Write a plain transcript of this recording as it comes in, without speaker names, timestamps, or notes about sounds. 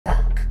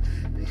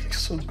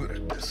so good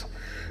at this.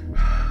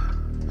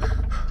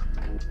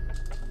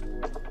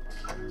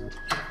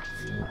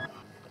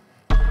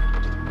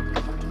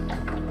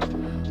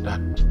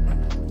 Dad,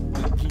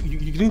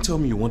 you didn't tell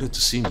me you wanted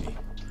to see me.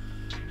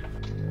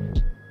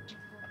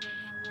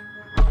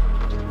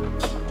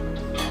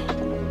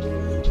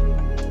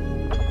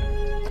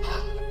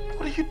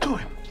 What are you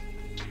doing?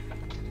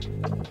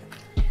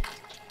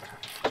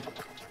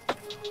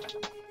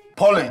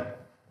 Pauline!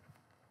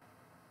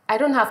 I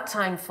don't have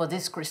time for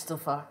this,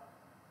 Christopher.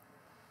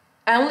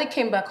 I only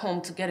came back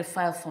home to get a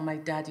file for my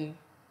daddy.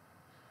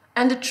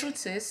 And the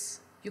truth is,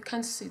 you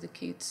can't see the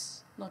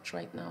kids, not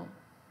right now.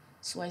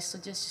 So I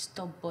suggest you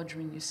stop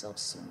bothering yourself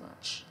so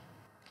much.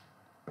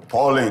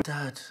 Pauline!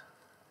 Dad,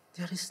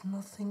 there is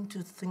nothing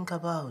to think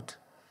about.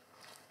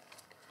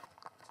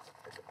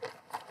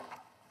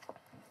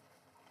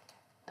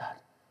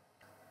 Dad,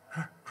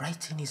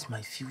 writing is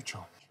my future.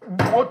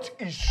 What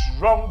is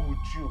wrong with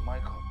you,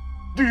 Michael?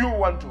 Do you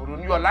want to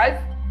ruin your life?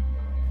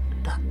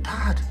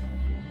 Dad!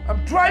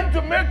 I'm trying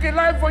to make a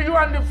life for you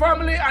and the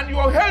family, and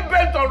you're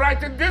hell-bent on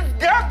writing this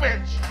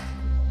garbage.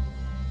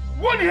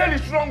 What the hell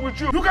is wrong with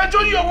you? You can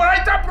join your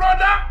writer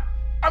brother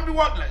and be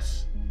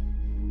worthless.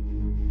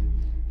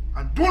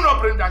 And do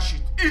not bring that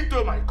shit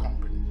into my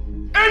company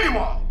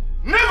anymore.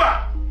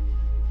 Never!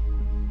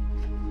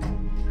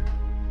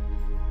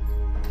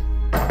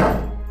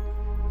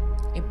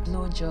 A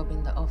blowjob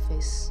in the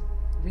office.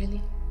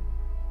 Really?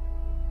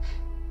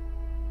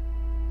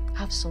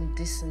 Have some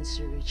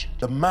decency, Richard.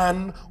 The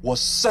man was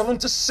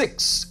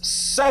 76.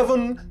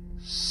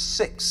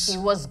 76. He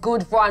was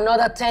good for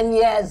another 10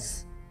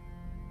 years.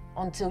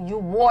 Until you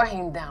wore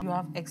him down. You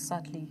have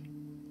exactly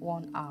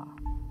 1 hour.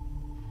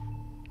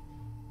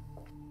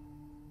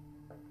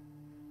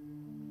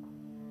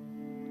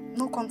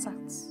 No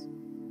contacts.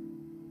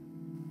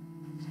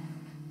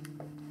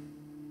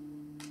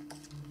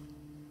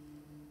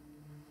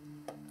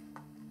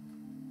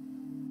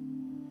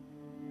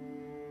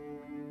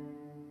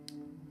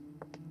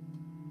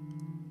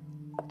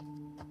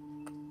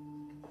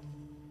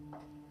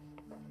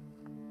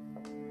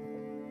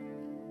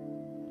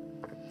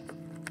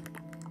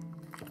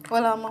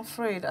 Well, I'm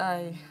afraid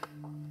I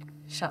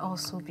shall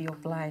also be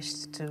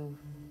obliged to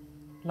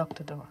lock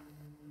the door.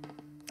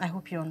 I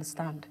hope you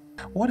understand.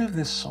 What if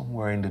there's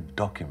somewhere in the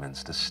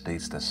documents that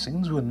states that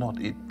since we're not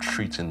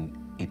treating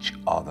each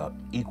other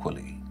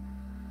equally,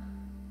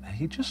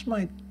 he just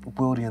might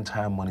will the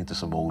entire money to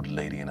some old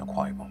lady in a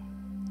Ibom?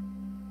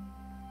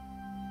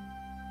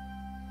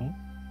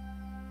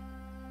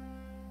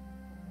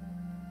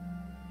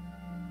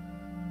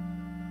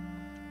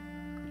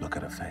 Look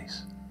at her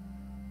face.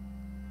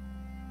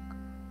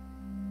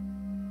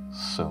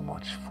 So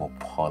much for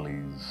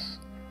Polly's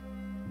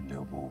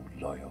noble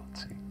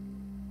loyalty.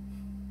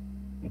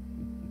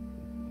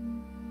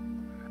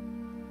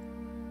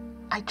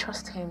 I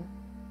trust him.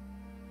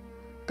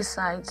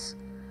 Besides,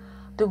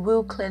 the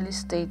will clearly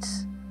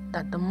states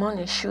that the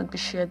money should be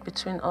shared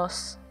between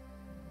us.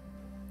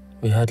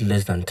 We had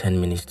less than 10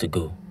 minutes to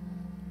go.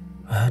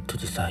 I had to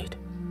decide.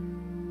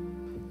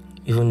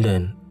 Even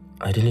then,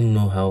 I didn't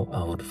know how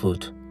I would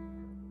vote.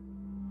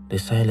 The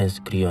silence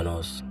grew on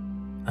us,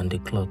 and the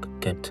clock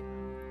kept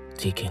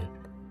ticking.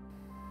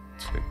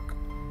 Tick,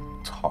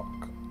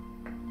 tock,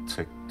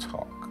 tick,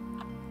 tock.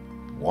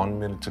 1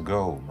 minute to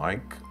go,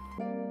 Mike.